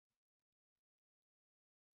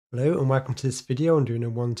Hello and welcome to this video on doing a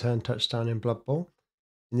one-turn touchdown in Blood Bowl.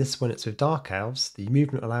 In this one it's with Dark Elves. The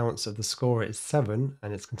movement allowance of the scorer is 7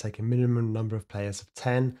 and it's going to take a minimum number of players of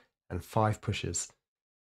 10 and 5 pushes.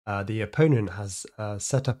 The opponent has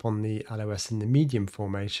set up on the LOS in the medium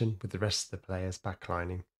formation with the rest of the players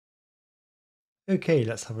backlining. Okay,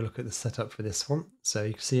 let's have a look at the setup for this one. So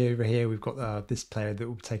you can see over here we've got this player that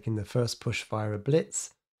will be taking the first push via a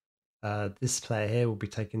blitz. This player here will be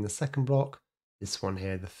taking the second block. This one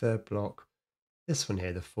here the third block. This one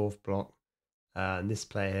here the fourth block. And this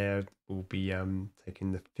player here will be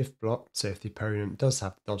taking the fifth block. So if the opponent does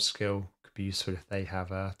have the dodge skill, could be useful if they have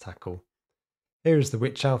a tackle. Here is the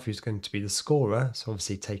Witch Elf who's going to be the scorer. So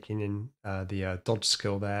obviously taking in the dodge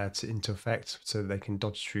skill there into effect so that they can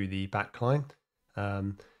dodge through the back line.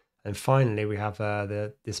 And finally we have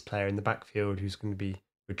this player in the backfield who's going to be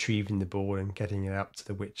retrieving the ball and getting it up to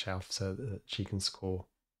the Witch Elf so that she can score.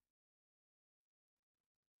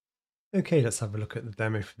 Okay, let's have a look at the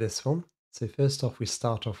demo for this one. So first off, we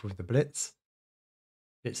start off with the blitz.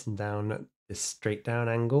 Blitzing down at this straight down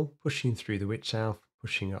angle, pushing through the Witch Elf,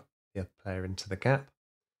 pushing up the other player into the gap.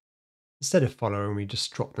 Instead of following, we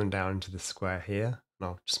just drop them down into the square here, and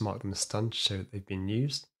I'll just mark them as stunned to show that they've been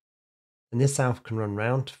used. And this elf can run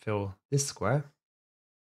round to fill this square.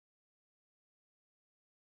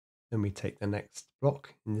 Then we take the next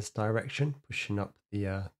block in this direction, pushing up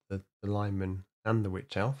the lineman and the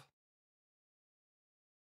Witch Elf.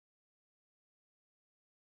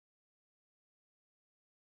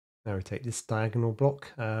 Now we take this diagonal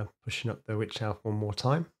block, pushing up the Witch Elf one more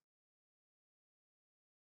time.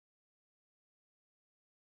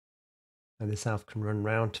 And this elf can run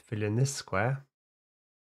round to fill in this square.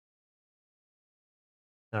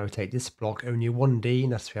 Now we take this block, only 1D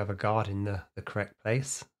unless we have a guard in the correct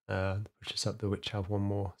place. Pushes up the Witch Elf one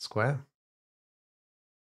more square.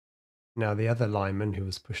 Now the other lineman who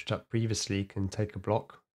was pushed up previously can take a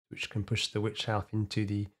block, which can push the Witch Elf into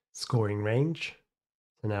the scoring range.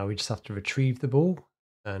 So now we just have to retrieve the ball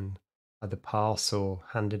and either pass or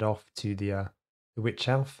hand it off to the Witch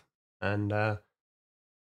Elf. And then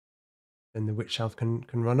the Witch Elf can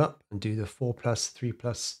run up and do the 4+,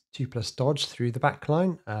 3+, 2+ dodge through the back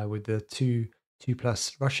line with the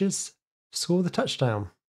 2+ rushes to score the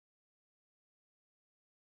touchdown.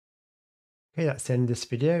 Okay, that's the end of this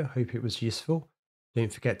video. Hope it was useful.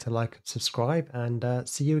 Don't forget to like and subscribe, and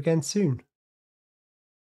see you again soon.